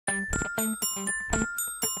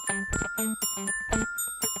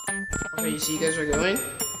Okay, you see you guys are going?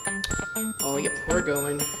 Oh, yep, we're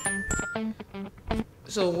going.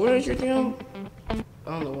 So, where is your thing? I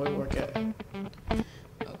don't know where you work at.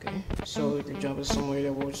 Okay, so your job is somewhere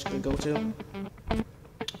that we're just gonna go to?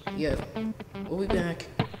 Yeah, we'll be back.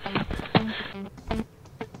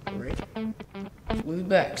 Alright. We'll be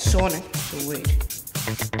back. Sonic, so wait.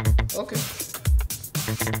 Okay.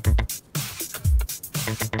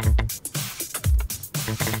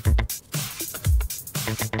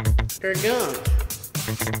 They're gone.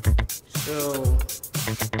 So,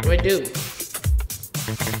 what do I do?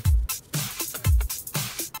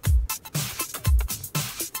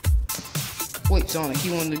 Wait, Sonic, he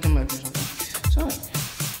wanted to come back or something. Sonic.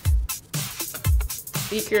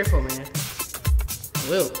 Be careful, man. I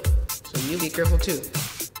will. So you be careful too.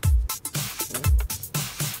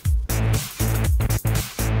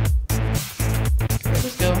 Okay,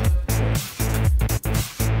 let's go.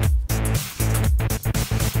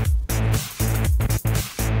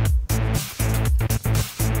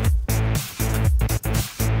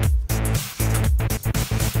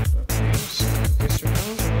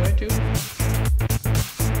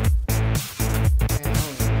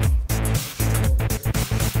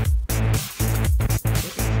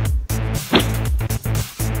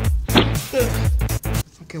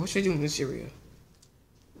 Okay, what should I do in this area?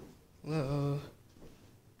 Well,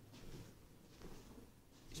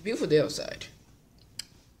 it's a beautiful day outside.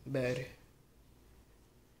 But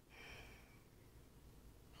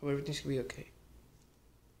hope everything's gonna be okay.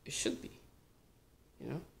 It should be,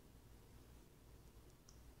 you know?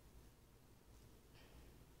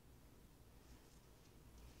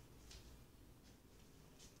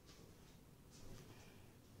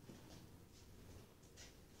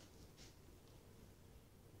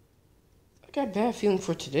 I got a bad feeling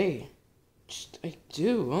for today. I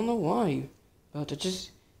do. I don't know why. But I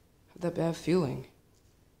just have that bad feeling.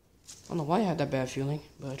 I don't know why I had that bad feeling,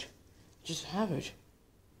 but I just have it.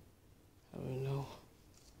 I don't know.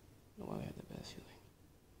 I don't know why I had that bad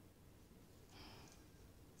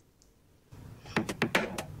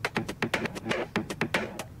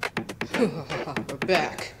feeling. We're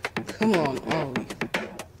back. Come on, Ollie.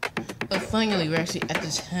 Oh, finally, we're actually at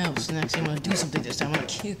this house, and actually I'm gonna do something this time. I'm gonna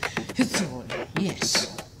kill Hedgehog.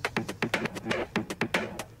 Yes.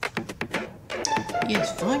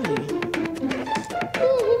 Yes, finally.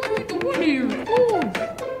 Oh, what are we doing here? Oh.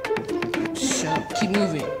 Shut up. Keep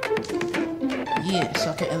moving. Yes, so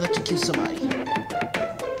I can electrocute somebody.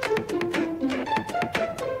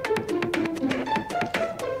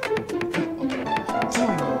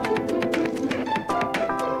 Finally.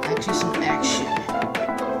 Actually, some action.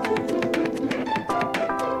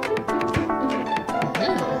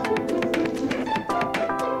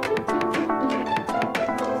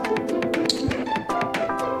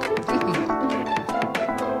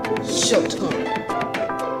 Showtime.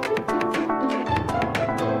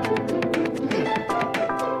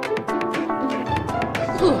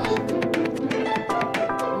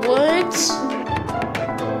 What?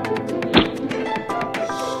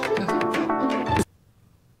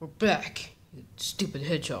 We're back, you stupid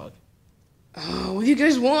hedgehog. What do you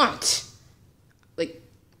guys want? Like,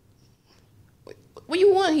 what do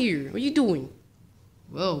you want here? What are you doing?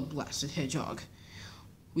 Well, blasted hedgehog,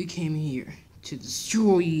 we came here to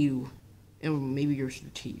destroy you. And maybe your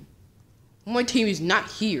team. My team is not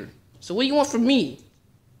here. So what do you want from me?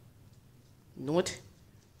 You know what?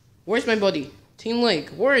 Where's my buddy? Team Lake.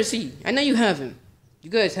 Where is he? I know you have him. You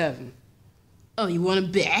guys have him. Oh, you want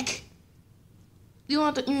him back? You don't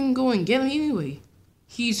have to even go and get him anyway.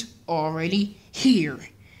 He's already here.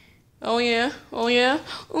 Oh yeah? Oh yeah?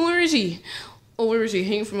 Oh, where is he? Oh, where is he?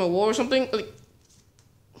 Hanging from a wall or something? Like,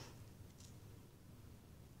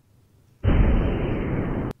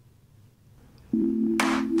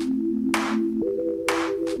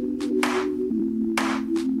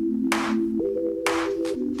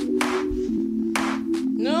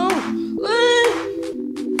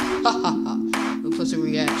 look what's a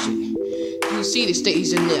reaction. You see the state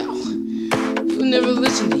he's in now. He'll never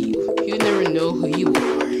listen to you. He'll never know who you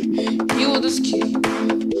are. He will just kill you.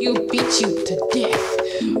 He'll beat you to death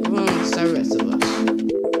amongst the rest of us.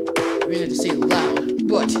 We're gonna have to say it loud,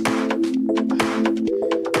 but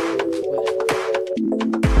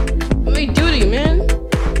what do they do to you, man?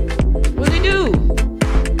 What do they do?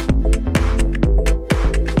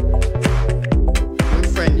 Your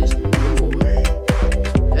friend is more.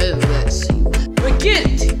 Let's see. Get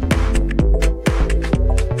it!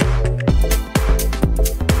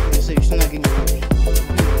 So you're still not getting away.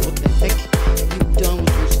 What the heck you done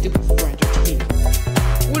with your stupid friend or team?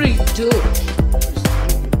 What are you doing?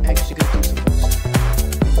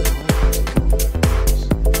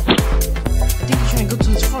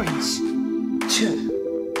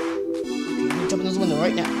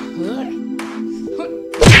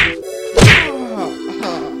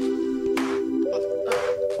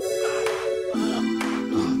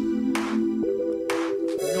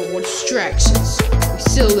 distractions. We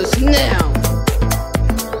settle this now.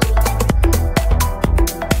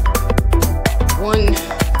 One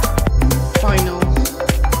final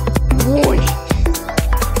warning.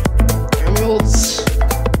 Emeralds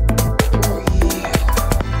for you.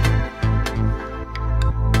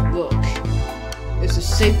 Look, it's the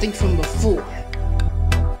same thing from before.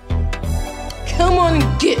 Come on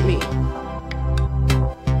and get me.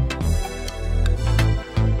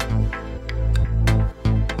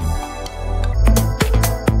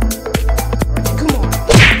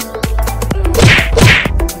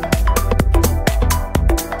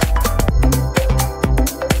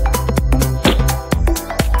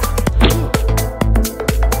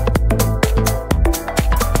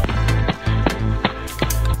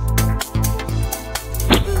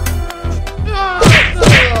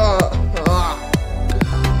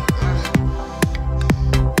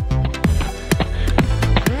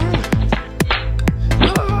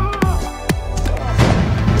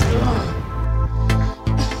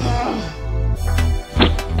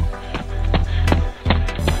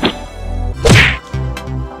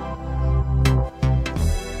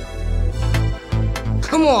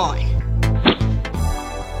 Come on!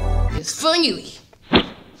 It's finally!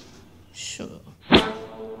 Shut up.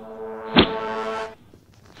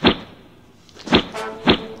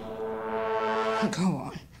 Come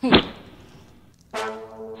on.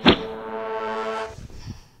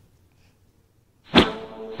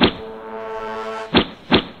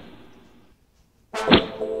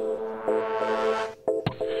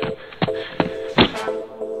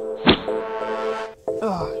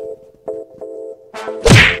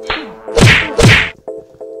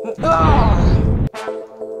 Ah!